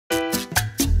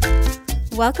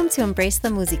Welcome to Embrace the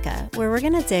Musica, where we're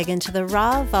going to dig into the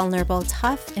raw, vulnerable,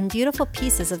 tough, and beautiful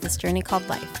pieces of this journey called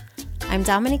life. I'm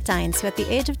Dominique Dines, who at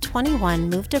the age of 21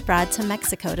 moved abroad to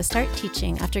Mexico to start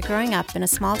teaching after growing up in a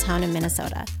small town in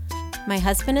Minnesota. My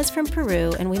husband is from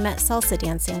Peru, and we met salsa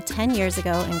dancing 10 years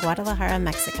ago in Guadalajara,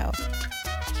 Mexico.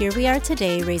 Here we are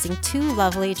today raising two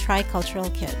lovely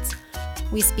tricultural kids.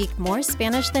 We speak more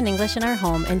Spanish than English in our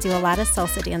home and do a lot of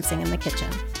salsa dancing in the kitchen.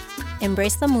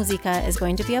 Embrace the Musica is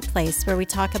going to be a place where we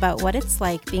talk about what it's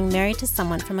like being married to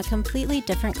someone from a completely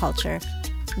different culture,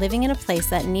 living in a place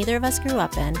that neither of us grew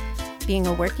up in, being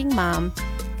a working mom,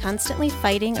 constantly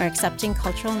fighting or accepting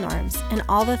cultural norms, and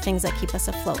all the things that keep us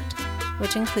afloat,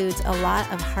 which includes a lot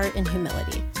of heart and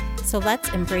humility. So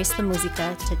let's embrace the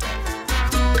Musica today.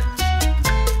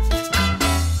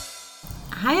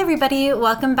 Hi everybody,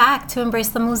 welcome back to Embrace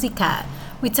the Musica.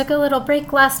 We took a little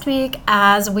break last week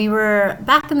as we were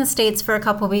back in the States for a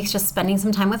couple weeks just spending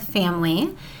some time with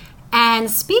family. And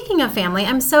speaking of family,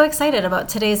 I'm so excited about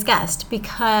today's guest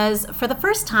because for the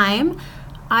first time,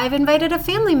 I've invited a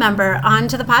family member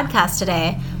onto the podcast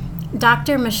today.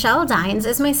 Dr. Michelle Dines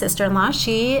is my sister-in-law.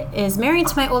 She is married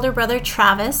to my older brother,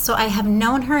 Travis, so I have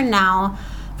known her now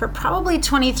for probably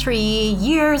 23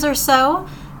 years or so.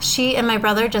 She and my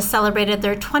brother just celebrated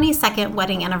their 22nd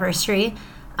wedding anniversary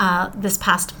this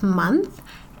past month,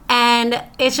 and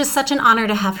it's just such an honor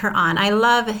to have her on. I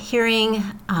love hearing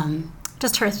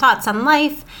just her thoughts on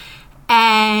life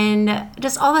and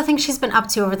just all the things she's been up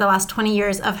to over the last 20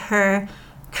 years of her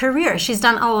career. She's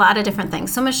done a lot of different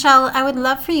things. So Michelle, I would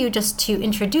love for you just to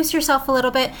introduce yourself a little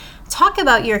bit, talk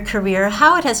about your career,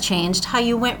 how it has changed, how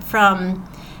you went from,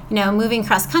 moving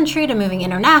cross country to moving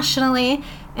internationally,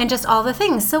 and just all the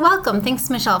things. So welcome. Thanks,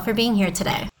 Michelle, for being here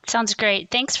today. Sounds great.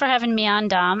 Thanks for having me on,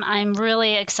 Dom. I'm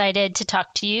really excited to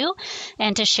talk to you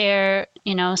and to share,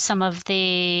 some of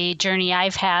the journey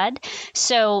I've had.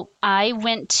 So I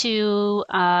went to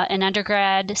an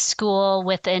undergrad school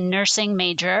with a nursing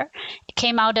major,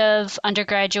 came out of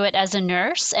undergraduate as a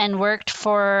nurse and worked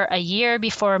for a year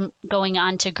before going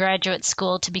on to graduate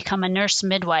school to become a nurse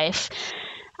midwife.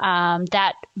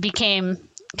 That became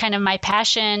kind of my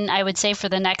passion, I would say, for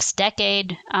the next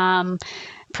decade,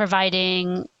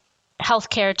 providing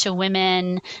healthcare to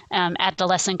women,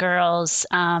 adolescent girls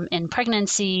in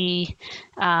pregnancy,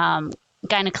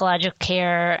 gynecological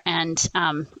care, and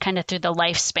kind of through the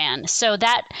lifespan. So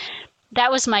that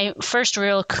was my first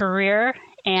real career,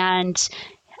 and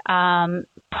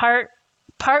part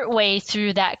way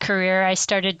through that career, I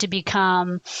started to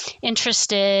become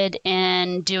interested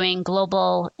in doing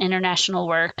global international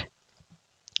work.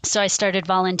 So I started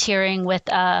volunteering with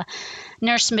a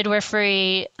nurse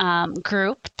midwifery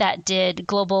group that did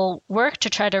global work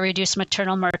to try to reduce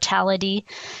maternal mortality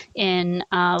in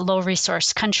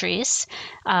low-resource countries.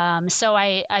 So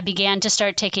I began to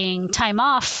start taking time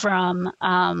off from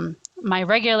my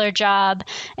regular job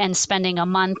and spending a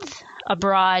month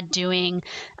abroad doing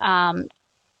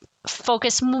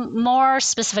focus more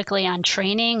specifically on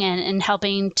training and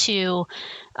helping to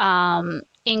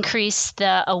increase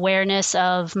the awareness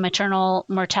of maternal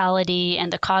mortality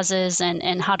and the causes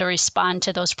and how to respond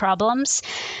to those problems.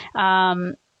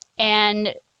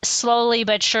 And slowly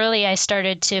but surely, I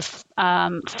started to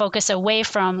focus away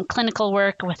from clinical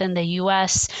work within the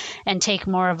U.S. and take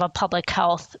more of a public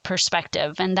health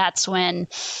perspective. And that's when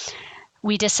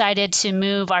we decided to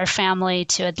move our family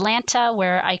to Atlanta,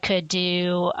 where I could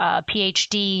do a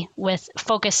PhD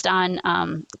focused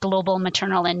on global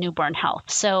maternal and newborn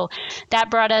health. So that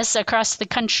brought us across the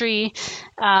country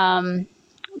to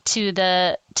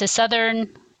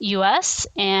southern U.S.,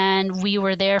 and we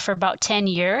were there for about 10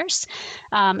 years.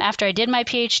 After I did my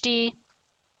PhD,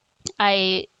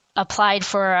 I applied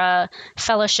for a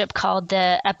fellowship called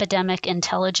the Epidemic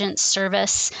Intelligence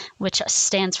Service, which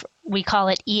stands for, we call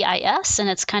it EIS, and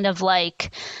it's kind of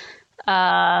like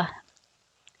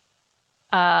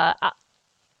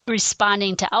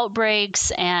responding to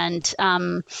outbreaks, and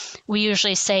we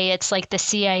usually say it's like the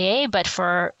CIA, but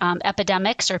for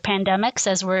epidemics or pandemics,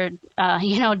 as we're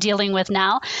dealing with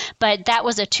now. But that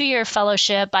was a 2-year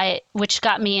fellowship, which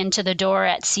got me into the door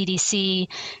at CDC,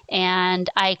 and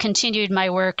I continued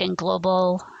my work in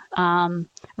global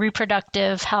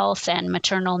reproductive health and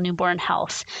maternal newborn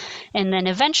health, and then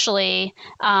eventually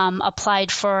applied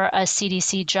for a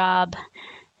CDC job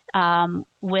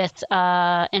with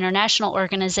an international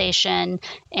organization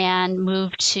and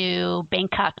moved to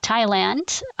Bangkok,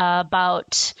 Thailand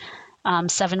about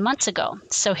 7 months ago.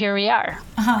 So here we are.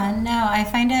 Oh, no, I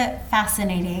find it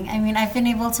fascinating. I mean, I've been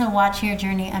able to watch your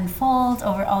journey unfold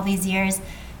over all these years,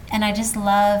 and I just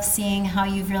love seeing how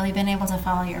you've really been able to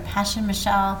follow your passion,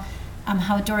 Michelle,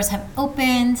 how doors have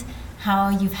opened, how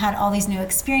you've had all these new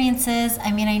experiences.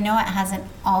 I mean, I know it hasn't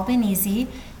all been easy,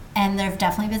 and there have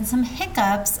definitely been some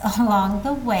hiccups along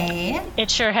the way.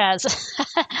 It sure has.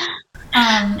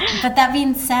 But that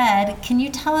being said, can you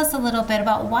tell us a little bit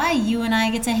about why you and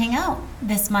I get to hang out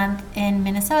this month in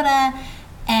Minnesota,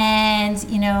 and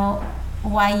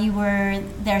why you were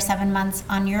there 7 months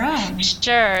on your own?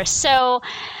 Sure. So,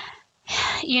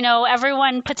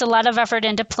 everyone puts a lot of effort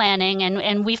into planning,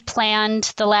 and we've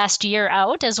planned the last year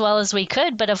out as well as we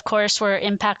could. But of course, we're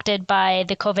impacted by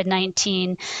the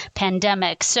COVID-19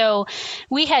 pandemic. So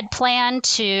we had planned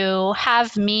to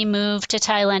have me move to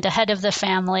Thailand ahead of the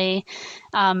family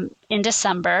in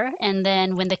December. And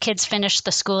then when the kids finished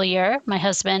the school year, my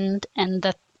husband and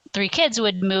the 3 kids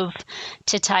would move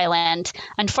to Thailand.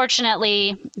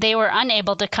 Unfortunately, they were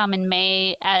unable to come in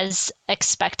May as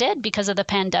expected because of the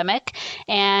pandemic,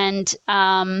 and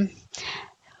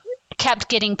kept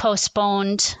getting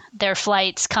postponed, their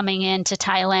flights coming into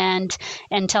Thailand,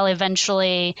 until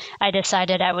eventually I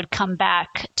decided I would come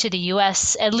back to the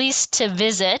US at least to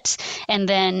visit, and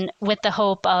then with the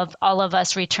hope of all of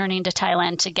us returning to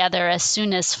Thailand together as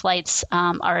soon as flights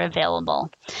are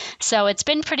available. So it's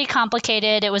been pretty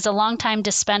complicated. It was a long time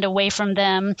to spend away from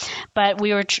them, but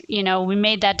we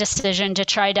made that decision to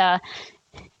try to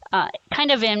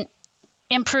kind of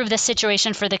improve the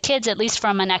situation for the kids, at least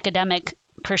from an academic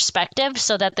perspective,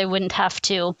 so that they wouldn't have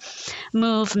to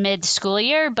move mid-school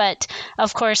year. But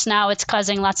of course, now it's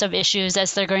causing lots of issues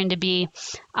as they're going to be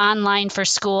online for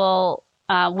school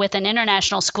with an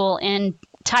international school in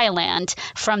Thailand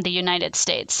from the United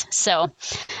States. So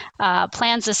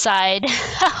plans aside,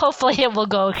 hopefully it will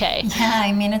go okay. Yeah,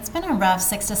 I mean, it's been a rough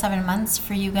 6 to 7 months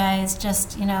for you guys,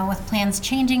 just, with plans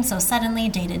changing so suddenly,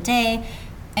 day to day,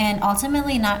 and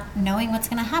ultimately not knowing what's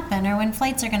going to happen or when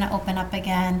flights are going to open up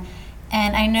again.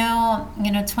 And I know,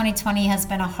 2020 has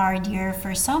been a hard year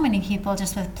for so many people,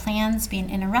 just with plans being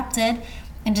interrupted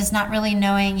and just not really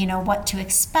knowing, what to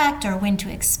expect or when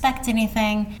to expect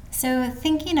anything. So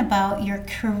thinking about your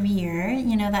career,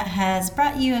 that has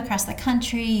brought you across the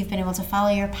country, you've been able to follow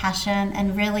your passion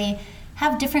and really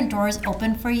have different doors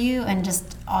open for you and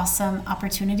just awesome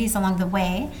opportunities along the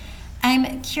way.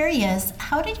 I'm curious,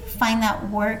 how did you find that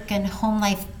work and home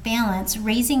life balance,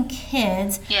 raising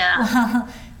kids while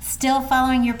still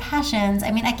following your passions?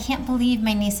 I mean, I can't believe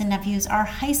my niece and nephews are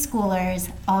high schoolers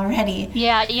already.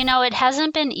 Yeah, it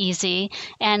hasn't been easy,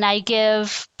 and I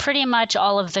give pretty much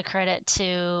all of the credit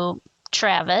to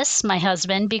Travis, my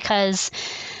husband, because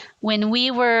when we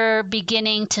were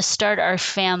beginning to start our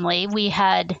family, we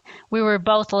were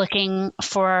both looking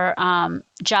for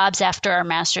jobs after our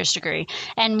master's degree.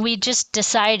 And we just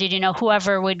decided,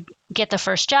 whoever would get the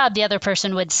first job, the other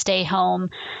person would stay home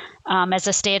as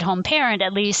a stay-at-home parent,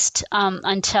 at least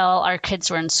until our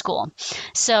kids were in school.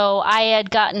 So I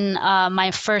had gotten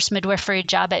my first midwifery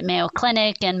job at Mayo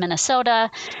Clinic in Minnesota,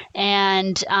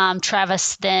 and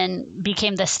Travis then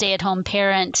became the stay-at-home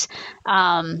parent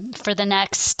for the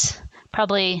next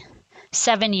probably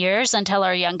 7 years until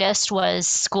our youngest was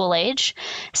school age.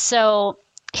 So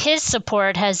his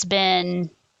support has been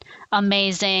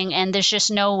amazing, and there's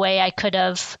just no way I could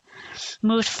have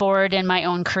moved forward in my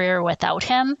own career without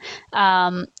him.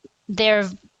 I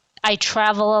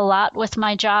travel a lot with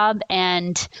my job,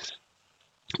 and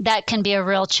that can be a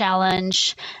real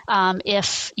challenge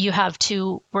if you have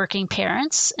 2 working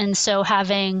parents. And so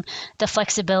having the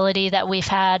flexibility that we've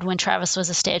had when Travis was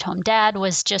a stay-at-home dad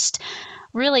was just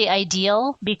really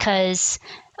ideal, because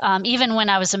even when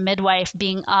I was a midwife,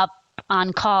 being up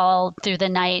on call through the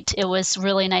night, it was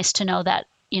really nice to know that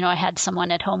I had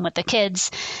someone at home with the kids,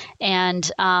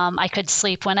 and I could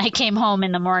sleep when I came home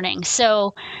in the morning.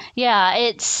 So yeah,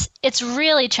 it's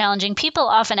really challenging. People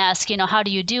often ask, how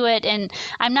do you do it? And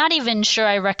I'm not even sure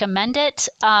I recommend it,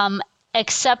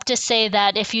 except to say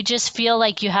that if you just feel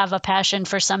like you have a passion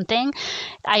for something,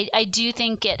 I do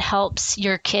think it helps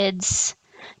your kids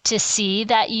to see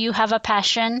that you have a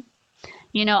passion,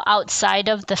 outside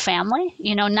of the family,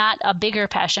 not a bigger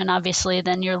passion, obviously,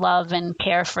 than your love and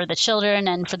care for the children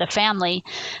and for the family,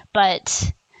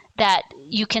 but that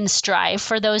you can strive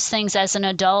for those things as an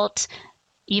adult,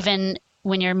 even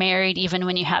when you're married, even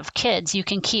when you have kids. You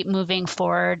can keep moving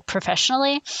forward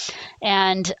professionally.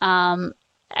 And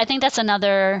I think that's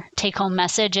another take-home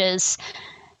message is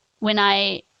when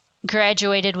I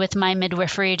graduated with my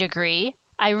midwifery degree,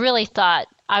 I really thought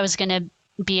I was going to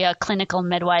be a clinical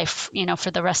midwife,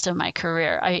 for the rest of my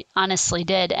career. I honestly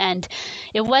did. And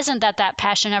it wasn't that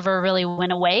passion ever really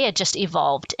went away. It just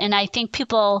evolved. And I think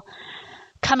people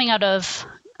coming out of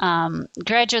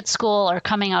graduate school or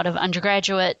coming out of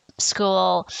undergraduate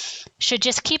school should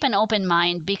just keep an open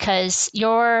mind, because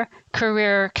your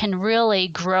career can really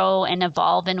grow and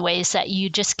evolve in ways that you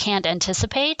just can't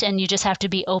anticipate. And you just have to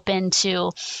be open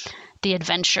to the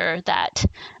adventure that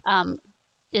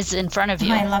is in front of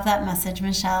you. Oh, I love that message,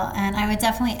 Michelle. And I would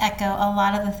definitely echo a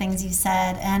lot of the things you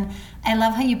said. And I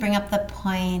love how you bring up the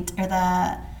point, or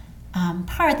the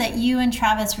part that you and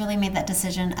Travis really made that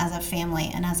decision as a family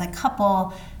and as a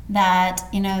couple, that,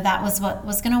 you know, that was what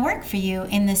was going to work for you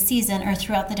in this season or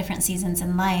throughout the different seasons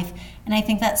in life. And I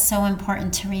think that's so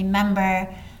important to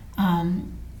remember,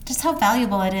 just how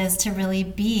valuable it is to really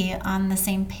be on the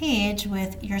same page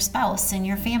with your spouse and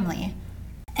your family.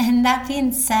 And that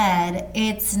being said,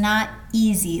 it's not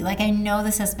easy. Like, I know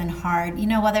this has been hard. You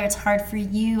know, whether it's hard for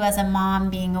you as a mom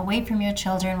being away from your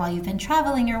children while you've been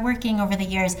traveling or working over the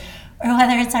years, or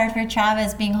whether it's hard for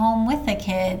Travis being home with the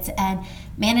kids and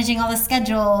managing all the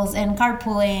schedules and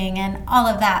carpooling and all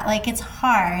of that. Like, it's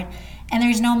hard. And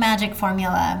there's no magic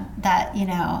formula that, you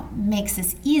know, makes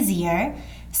this easier.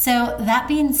 So that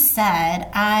being said,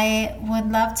 I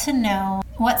would love to know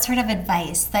what sort of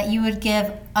advice that you would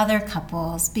give other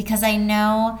couples, because I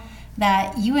know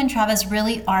that you and Travis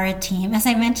really are a team. As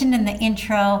I mentioned in the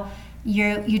intro,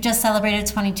 you just celebrated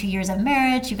 22 years of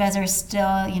marriage. You guys are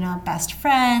still, you know, best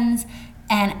friends.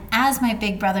 And as my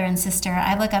big brother and sister,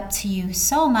 I look up to you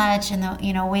so much in the,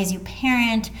 you know, ways you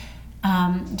parent,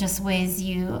 just ways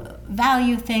you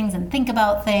value things and think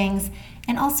about things.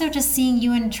 And also just seeing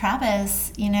you and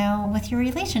Travis, you know, with your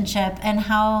relationship and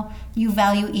how you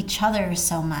value each other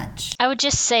so much. I would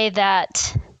just say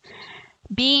that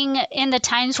being in the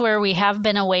times where we have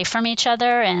been away from each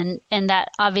other, and that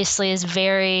obviously is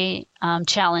very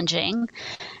challenging,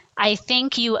 I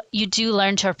think you do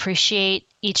learn to appreciate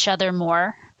each other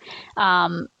more,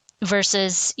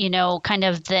 versus, you know, kind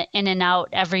of the in and out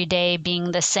every day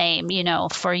being the same, you know,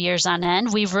 for years on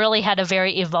end. We've really had a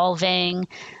very evolving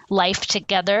life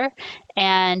together.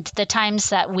 And the times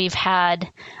that we've had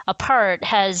apart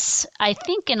has, I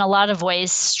think, in a lot of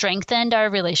ways strengthened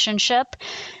our relationship.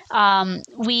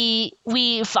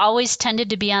 We've always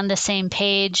tended to be on the same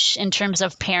page in terms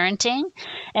of parenting.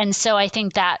 And so I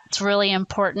think that's really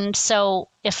important. So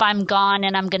if I'm gone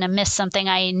and I'm going to miss something,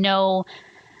 I know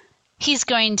he's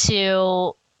going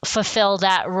to fulfill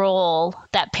that role,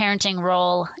 that parenting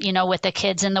role, you know, with the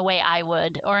kids in the way I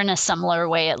would, or in a similar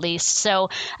way at least. So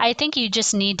I think you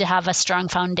just need to have a strong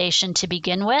foundation to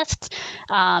begin with,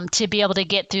 to be able to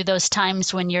get through those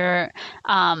times when you're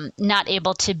not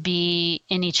able to be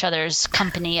in each other's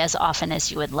company as often as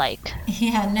you would like.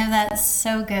 Yeah, no, that's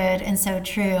so good and so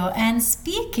true. And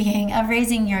speaking of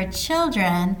raising your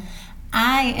children,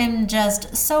 I am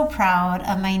just so proud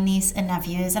of my niece and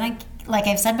nephews. And like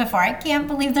I've said before, I can't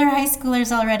believe they're high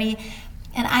schoolers already.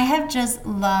 And I have just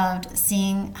loved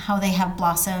seeing how they have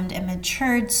blossomed and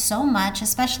matured so much,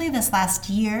 especially this last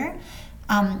year,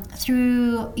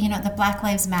 through, you know, the Black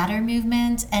Lives Matter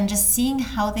movement, and just seeing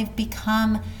how they've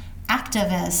become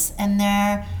activists, and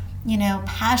they're, you know,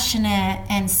 passionate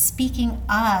and speaking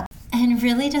up, and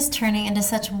really just turning into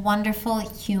such wonderful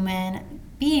human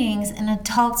beings and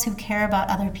adults who care about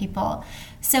other people.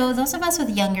 So those of us with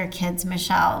younger kids,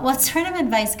 Michelle, what sort of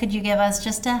advice could you give us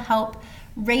just to help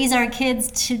raise our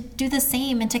kids to do the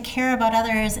same and to care about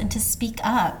others and to speak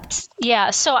up?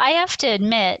 Yeah, so I have to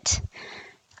admit,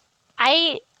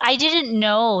 I didn't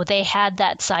know they had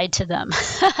that side to them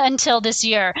until this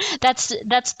year. That's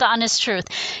the honest truth.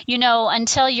 You know,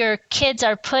 until your kids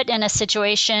are put in a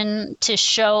situation to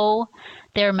show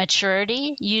their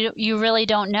maturity, you really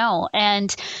don't know.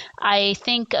 And I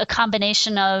think a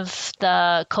combination of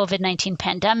the COVID-19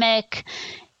 pandemic,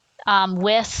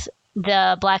 with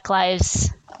the Black Lives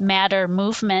Matter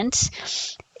movement,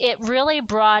 it really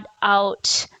brought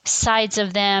out sides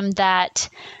of them that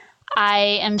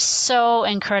I am so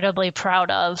incredibly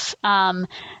proud of.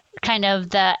 Kind of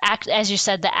as you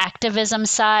said, the activism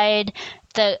side,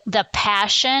 the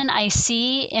passion I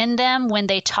see in them when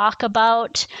they talk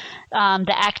about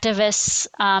the activists'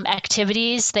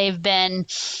 activities. They've been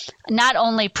not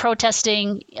only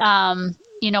protesting,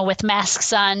 you know, with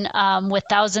masks on, with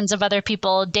thousands of other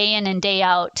people day in and day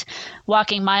out,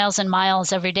 walking miles and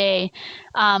miles every day,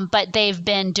 but they've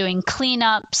been doing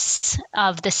cleanups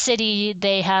of the city.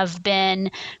 They have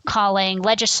been calling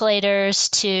legislators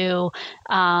to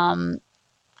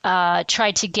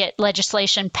try to get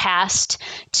legislation passed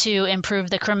to improve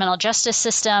the criminal justice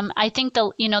system. I think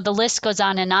the list goes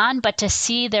on, but to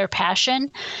see their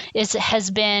passion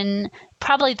has been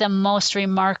probably the most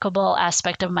remarkable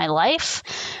aspect of my life.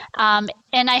 And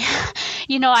I'm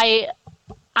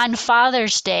on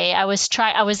Father's Day, I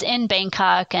was in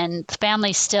Bangkok and the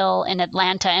family's still in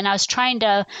Atlanta, and I was trying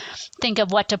to think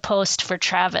of what to post for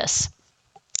Travis.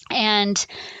 And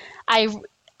I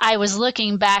was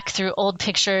looking back through old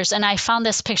pictures, and I found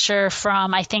this picture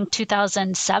from, I think,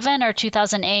 2007 or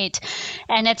 2008.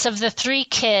 And it's of the three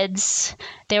kids.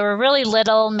 They were really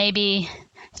little, maybe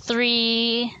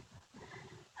 3,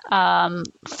 4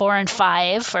 and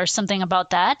 5 or something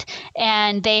about that.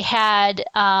 And they had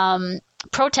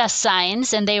protest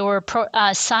signs, and they were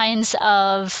signs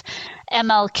of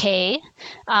MLK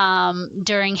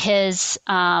during his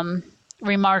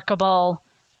remarkable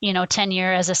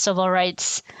tenure as a civil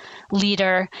rights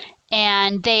leader.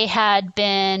 And they had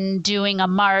been doing a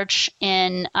march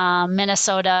in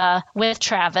Minnesota with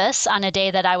Travis on a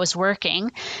day that I was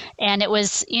working. And it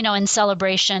was, in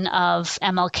celebration of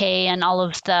MLK and all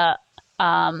of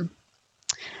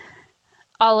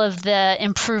the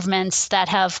improvements that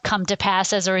have come to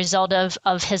pass as a result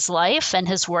of his life and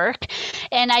his work.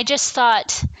 And I just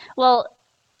thought, well,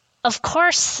 of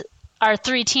course, our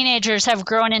 3 teenagers have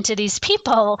grown into these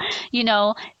people.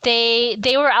 They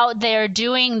were out there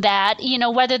doing that,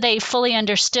 whether they fully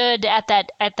understood at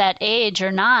that age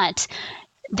or not.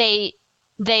 They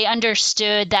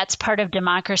understood that's part of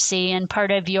democracy, and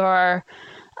part of your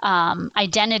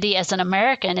identity as an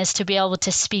American is to be able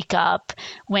to speak up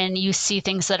when you see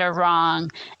things that are wrong,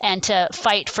 and to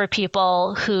fight for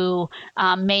people who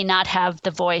may not have the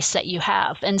voice that you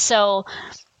have. And so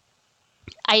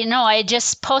I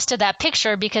just posted that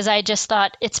picture because I just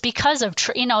thought it's because of,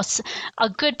 a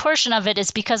good portion of it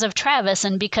is because of Travis,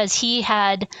 and because he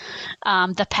had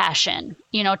the passion,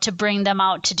 to bring them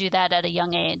out to do that at a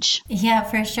young age. Yeah,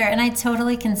 for sure. And I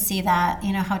totally can see that,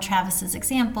 how Travis's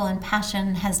example and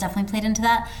passion has definitely played into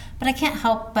that. But I can't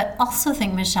help but also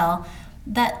think, Michelle,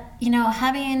 that,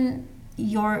 having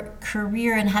your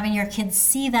career and having your kids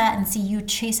see that and see you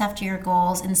chase after your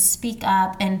goals and speak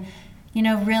up and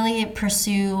really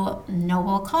pursue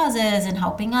noble causes and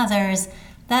helping others,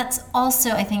 that's also,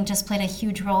 I think, just played a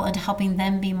huge role in helping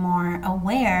them be more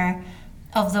aware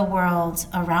of the world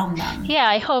around them. Yeah,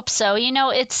 I hope so.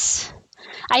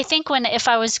 I think if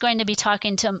I was going to be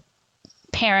talking to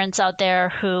parents out there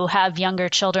who have younger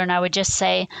children, I would just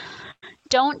say,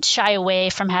 don't shy away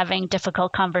from having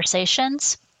difficult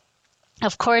conversations.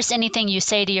 Of course, anything you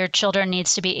say to your children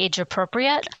needs to be age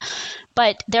appropriate,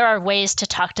 but there are ways to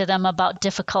talk to them about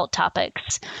difficult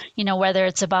topics, whether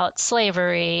it's about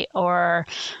slavery or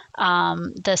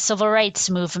the civil rights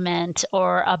movement,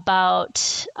 or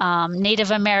about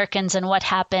Native Americans and what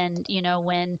happened,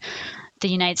 when the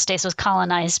United States was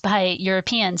colonized by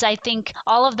Europeans. I think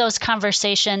all of those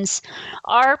conversations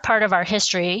are part of our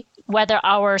history. Whether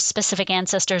our specific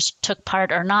ancestors took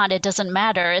part or not, it doesn't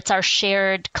matter. It's our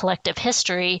shared collective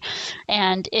history.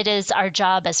 And it is our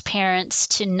job as parents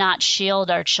to not shield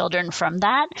our children from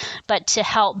that, but to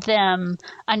help them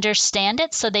understand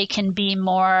it so they can be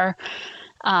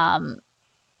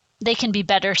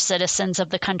better citizens of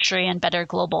the country and better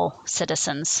global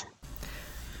citizens.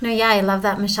 No, yeah, I love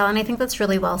that, Michelle. And I think that's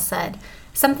really well said.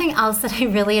 Something else that I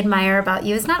really admire about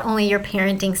you is not only your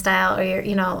parenting style or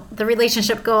your, the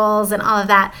relationship goals and all of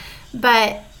that,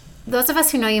 but those of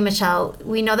us who know you, Michelle,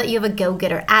 we know that you have a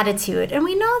go-getter attitude. And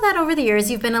we know that over the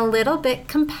years you've been a little bit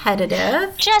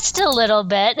competitive. Just a little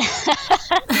bit.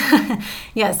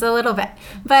 Yes, a little bit.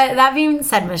 But that being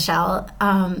said, Michelle,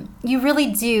 you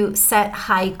really do set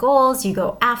high goals. You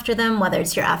go after them, whether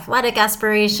it's your athletic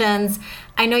aspirations.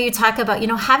 I know you talk about,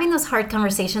 having those hard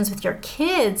conversations with your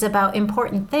kids about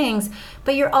important things,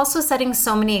 but you're also setting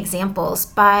so many examples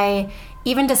by,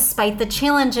 even despite the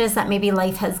challenges that maybe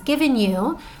life has given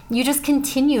you, you just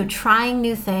continue trying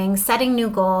new things, setting new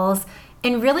goals,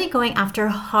 and really going after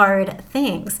hard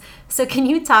things. So can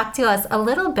you talk to us a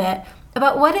little bit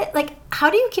about how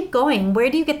do you keep going? Where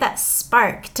do you get that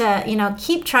spark to,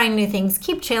 keep trying new things,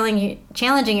 keep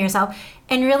challenging yourself,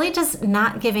 and really just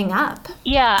not giving up?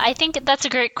 Yeah, I think that's a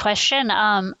great question.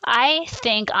 I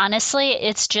think, honestly,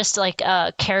 it's just like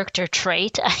a character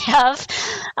trait I have,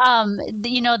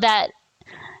 that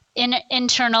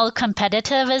internal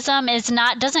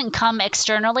competitivism doesn't come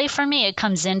externally for me, it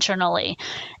comes internally.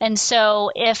 And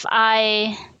so if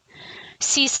I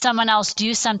see someone else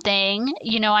do something,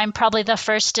 I'm probably the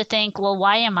first to think, well,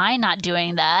 why am I not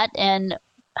doing that? And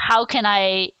how can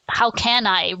I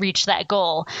reach that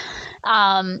goal?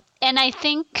 And I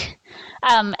think,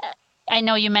 I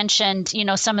know you mentioned,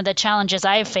 some of the challenges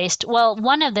I've faced. Well,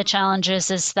 one of the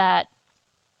challenges is that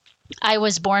I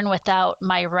was born without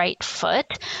my right foot.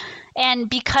 And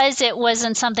because it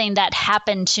wasn't something that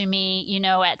happened to me,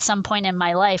 at some point in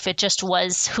my life, it just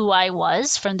was who I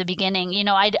was from the beginning.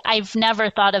 I've never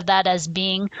thought of that as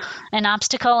being an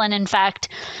obstacle. And in fact,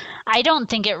 I don't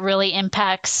think it really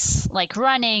impacts like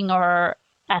running or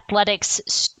athletics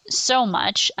so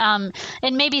much. And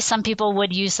maybe some people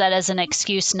would use that as an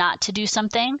excuse not to do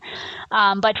something.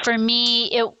 But for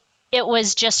me, it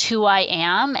was just who I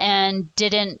am and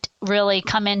didn't really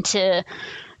come into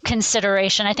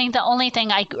consideration. I think the only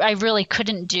thing I really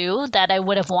couldn't do that I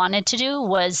would have wanted to do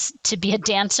was to be a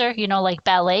dancer, like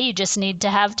ballet. You just need to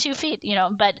have 2 feet,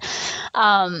 but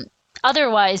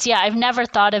otherwise, yeah, I've never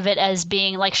thought of it as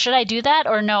being like, should I do that?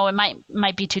 Or no, it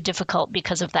might be too difficult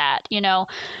because of that.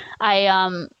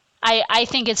 I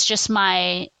think it's just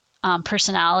my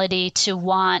personality to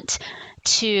want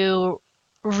to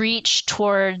reach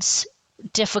towards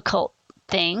difficult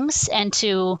things and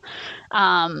to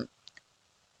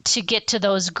get to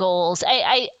those goals.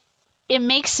 It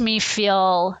makes me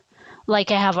feel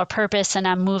like I have a purpose and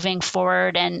I'm moving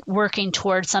forward and working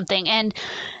towards something. And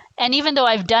even though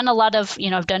I've done a lot of,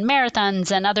 I've done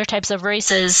marathons and other types of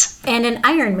races. And an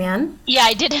Ironman. Yeah,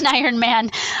 I did an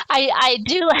Ironman. I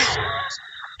do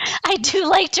I do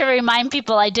like to remind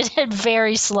people I did it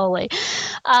very slowly,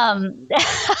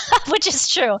 which is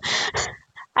true.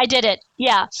 I did it.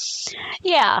 Yeah.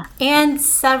 Yeah. And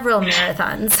several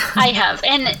marathons. I have.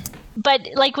 But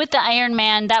like with the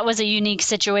Ironman, that was a unique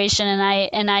situation.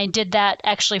 And I did that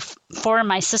actually for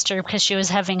my sister because she was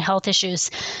having health issues.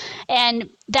 And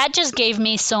that just gave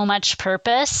me so much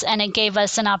purpose. And it gave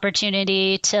us an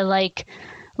opportunity to like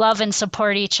love and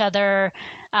support each other.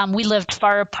 We lived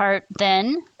far apart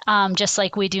then, just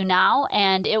like we do now.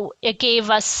 And it gave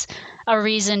us a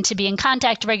reason to be in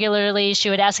contact regularly.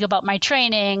 She would ask about my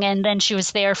training, and then she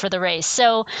was there for the race.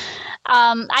 So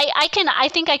I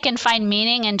think I can find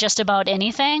meaning in just about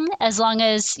anything as long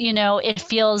as, it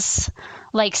feels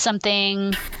like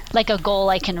something, like a goal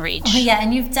I can reach. Well, yeah,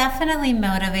 and you've definitely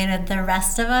motivated the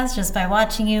rest of us just by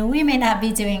watching you. We may not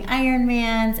be doing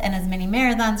Ironmans and as many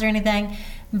marathons or anything,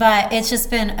 but it's just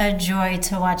been a joy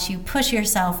to watch you push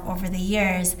yourself over the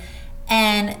years.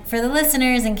 And for the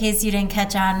listeners, in case you didn't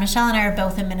catch on, Michelle and I are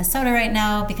both in Minnesota right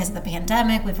now because of the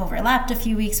pandemic. We've overlapped a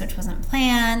few weeks, which wasn't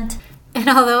planned. And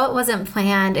although it wasn't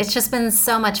planned, it's just been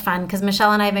so much fun because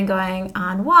Michelle and I have been going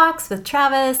on walks with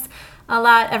Travis a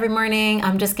lot every morning.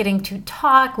 I'm just getting to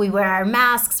talk. We wear our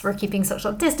masks. We're keeping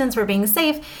social distance. We're being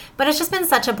safe. But it's just been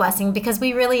such a blessing because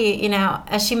we really,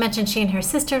 as she mentioned, she and her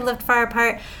sister lived far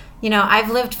apart. I've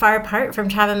lived far apart from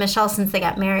Trav and Michelle since they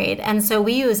got married. And so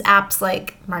we use apps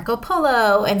like Marco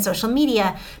Polo and social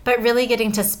media, but really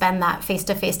getting to spend that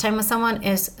face-to-face time with someone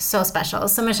is so special.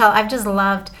 So Michelle, I've just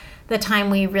loved the time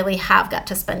we really have got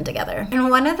to spend together. And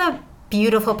one of the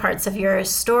beautiful parts of your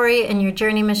story and your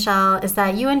journey, Michelle, is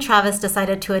that you and Travis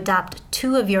decided to adopt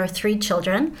 2 of your 3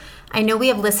 children. I know we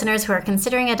have listeners who are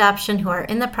considering adoption, who are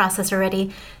in the process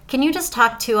already. Can you just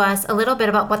talk to us a little bit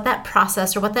about what that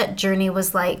process or what that journey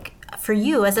was like for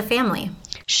you as a family?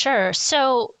 Sure.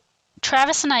 So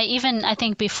Travis and I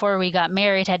think before we got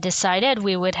married, had decided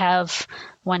we would have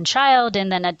 1 child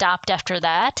and then adopt after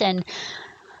that. And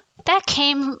that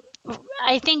came,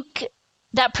 I think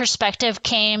that perspective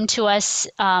came to us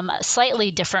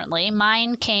slightly differently.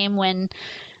 Mine came when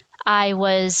I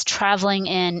was traveling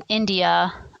in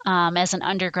India as an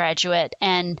undergraduate.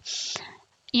 And,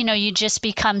 you just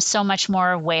become so much more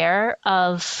aware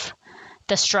of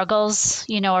the struggles,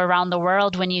 around the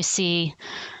world when you see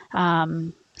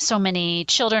so many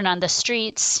children on the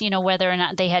streets, whether or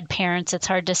not they had parents, it's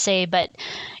hard to say. But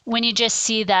when you just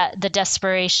see that the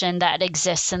desperation that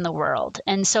exists in the world.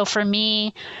 And so for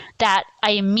me, that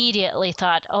I immediately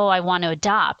thought, oh, I want to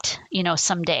adopt,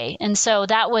 someday. And so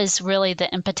that was really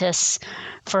the impetus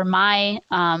for my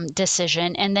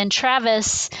decision. And then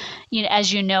Travis,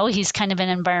 as you know, he's kind of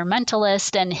an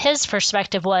environmentalist, and his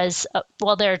perspective was,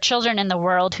 well, there are children in the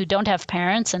world who don't have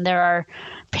parents, and there are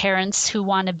parents who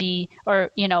want to be,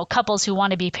 or, couples who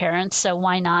want to be parents. So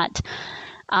why not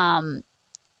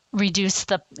reduce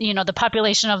the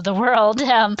population of the world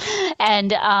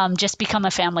and just become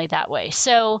a family that way.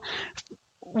 So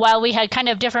while we had kind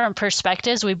of different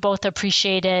perspectives, we both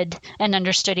appreciated and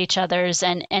understood each other's,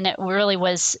 and it really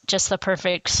was just the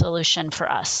perfect solution for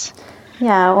us.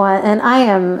 Yeah, well, and I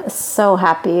am so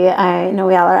happy. I know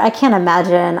we all are. I can't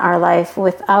imagine our life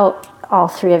without all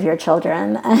 3 of your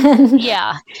children.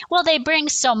 Yeah. Well, they bring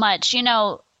so much,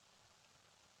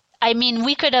 I mean,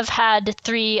 we could have had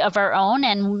 3 of our own,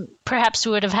 and perhaps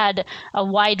we would have had a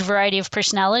wide variety of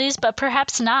personalities, but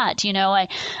perhaps not.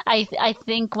 I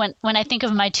think when I think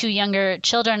of my 2 younger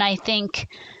children, I think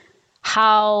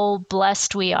how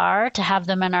blessed we are to have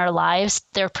them in our lives,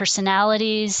 their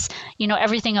personalities,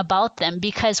 everything about them,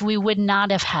 because we would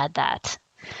not have had that.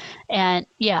 And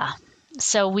yeah,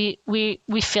 so we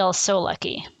feel so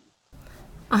lucky.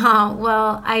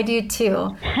 Well, I do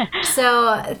too.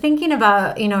 So, thinking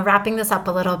about, wrapping this up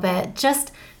a little bit,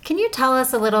 just can you tell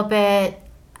us a little bit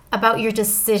about your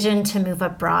decision to move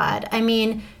abroad? I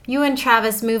mean, you and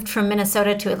Travis moved from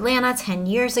Minnesota to Atlanta 10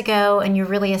 years ago, and you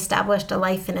really established a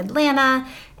life in Atlanta.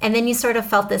 And then you sort of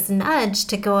felt this nudge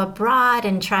to go abroad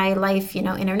and try life,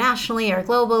 internationally or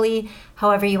globally,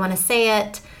 however you want to say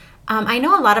it. I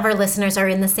know a lot of our listeners are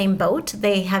in the same boat.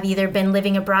 They have either been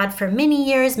living abroad for many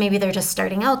years, maybe they're just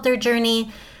starting out their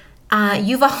journey.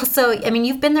 You've also,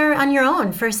 you've been there on your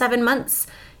own for 7 months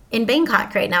in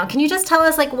Bangkok right now. Can you just tell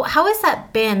us, how has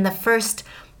that been, the first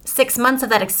 6 months of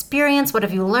that experience? What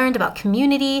have you learned about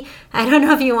community? I don't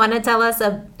know if you want to tell us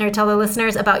or tell the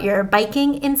listeners about your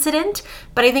biking incident,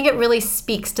 but I think it really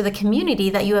speaks to the community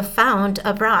that you have found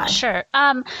abroad. Sure.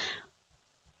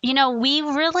 We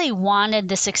really wanted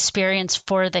this experience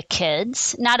for the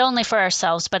kids, not only for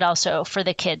ourselves, but also for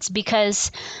the kids,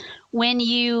 because when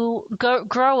you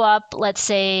grow up, let's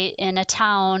say in a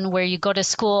town where you go to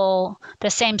school,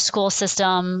 the same school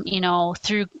system,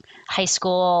 through high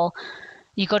school,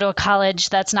 you go to a college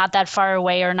that's not that far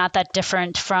away or not that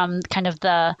different from kind of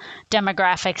the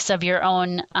demographics of your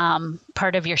own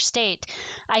part of your state.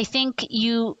 I think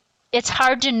it's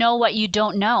hard to know what you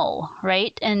don't know,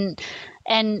 right? And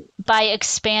by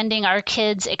expanding our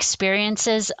kids'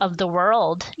 experiences of the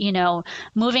world,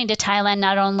 moving to Thailand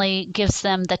not only gives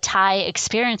them the Thai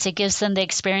experience, it gives them the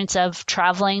experience of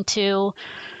traveling to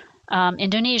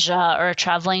Indonesia or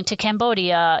traveling to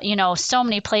Cambodia, so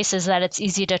many places that it's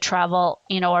easy to travel,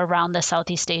 around the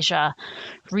Southeast Asia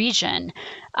region.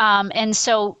 And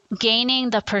so gaining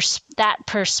that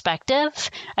perspective,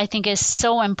 I think, is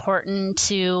so important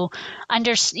to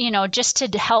just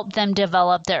to help them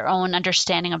develop their own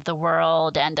understanding of the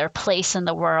world and their place in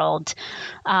the world.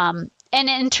 And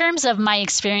in terms of my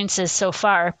experiences so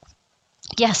far,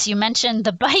 yes, you mentioned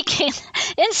the biking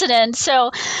incident.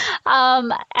 So,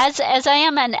 as I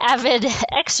am an avid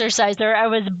exerciser, I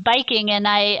was biking and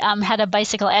I had a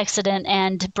bicycle accident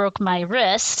and broke my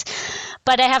wrist.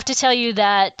 But I have to tell you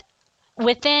that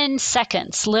within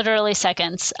seconds, literally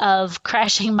seconds of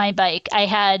crashing my bike, I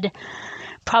had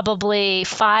probably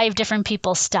 5 different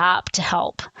people stop to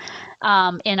help.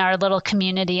 In our little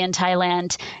community in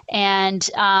Thailand. And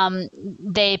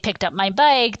they picked up my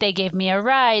bike, they gave me a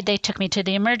ride, they took me to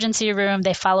the emergency room,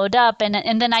 they followed up, and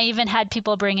then I even had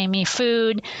people bringing me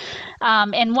food,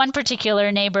 and one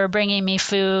particular neighbor bringing me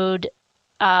food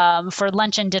for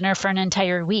lunch and dinner for an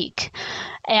entire week.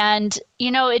 And,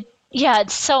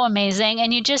 it's so amazing.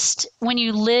 And when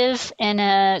you live in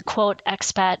a, quote,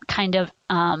 expat kind of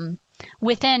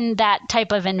within that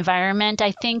type of environment,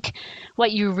 I think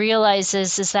what you realize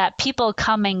is that people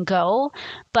come and go,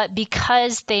 but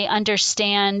because they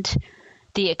understand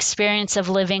the experience of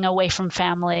living away from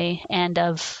family and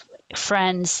of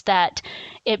friends, that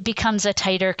it becomes a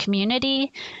tighter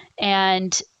community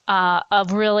and a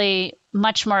really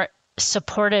much more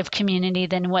supportive community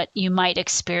than what you might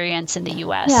experience in the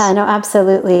US. Yeah, no,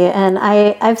 absolutely. And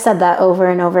I've said that over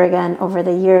and over again over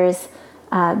the years.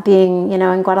 Being,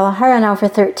 in Guadalajara now for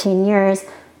 13 years,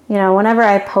 whenever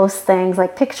I post things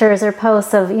like pictures or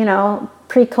posts of,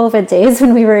 pre-COVID days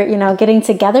when we were, getting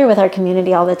together with our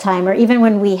community all the time, or even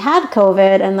when we had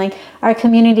COVID and our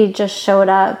community just showed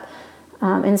up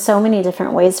in so many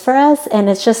different ways for us. And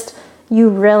it's just, you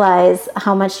realize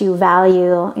how much you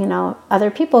value, other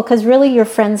people, because really your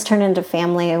friends turn into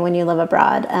family when you live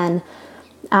abroad. And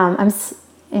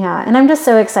and I'm just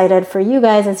so excited for you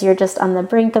guys as you're just on the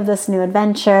brink of this new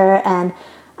adventure. And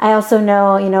I also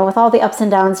know, with all the ups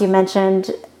and downs you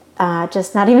mentioned,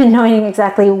 just not even knowing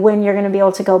exactly when you're going to be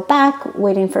able to go back,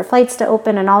 waiting for flights to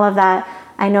open and all of that.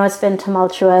 I know it's been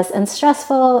tumultuous and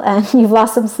stressful and you've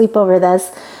lost some sleep over this.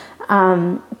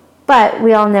 But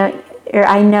we all know, or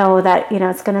I know that,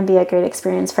 it's going to be a great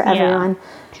experience for everyone. Yeah.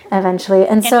 Eventually.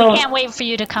 And so we can't wait for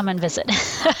you to come and visit.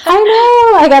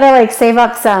 I know. I got to save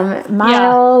up some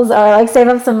miles or save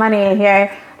up some money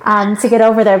here to get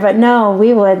over there. But no,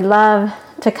 we would love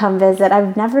to come visit.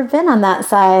 I've never been on that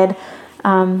side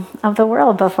of the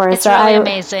world before. It's really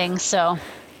amazing. So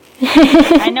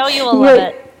I know you will love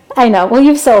it. I know. Well,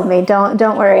 you've sold me.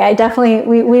 Don't worry. I definitely,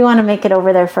 we want to make it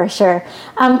over there for sure.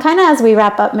 Kind of as we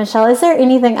wrap up, Michelle, is there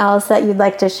anything else that you'd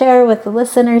like to share with the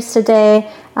listeners today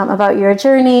about your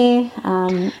journey?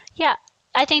 Yeah.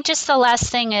 I think just the last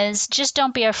thing is just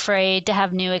don't be afraid to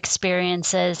have new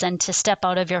experiences and to step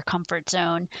out of your comfort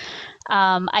zone.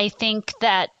 I think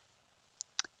that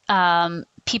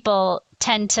people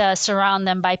tend to surround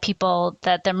them by people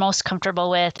that they're most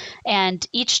comfortable with. And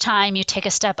each time you take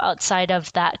a step outside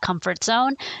of that comfort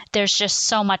zone, there's just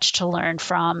so much to learn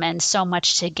from and so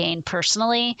much to gain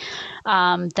personally,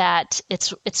 that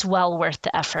it's well worth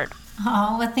the effort.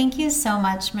 Oh, well, thank you so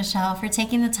much, Michelle, for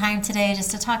taking the time today just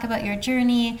to talk about your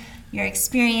journey, your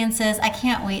experiences. I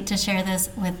can't wait to share this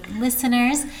with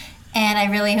listeners. And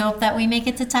I really hope that we make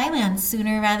it to Thailand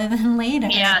sooner rather than later.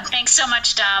 Yeah, thanks so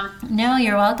much, Dom. No,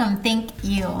 you're welcome. Thank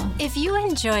you. If you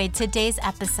enjoyed today's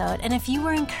episode and if you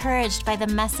were encouraged by the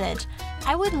message,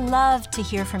 I would love to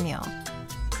hear from you.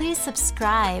 Please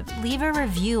subscribe, leave a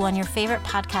review on your favorite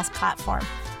podcast platform.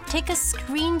 Take a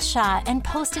screenshot and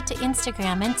post it to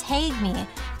Instagram and tag me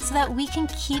so that we can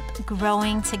keep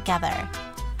growing together.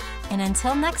 And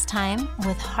until next time,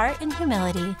 with heart and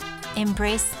humility,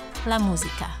 embrace la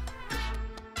música.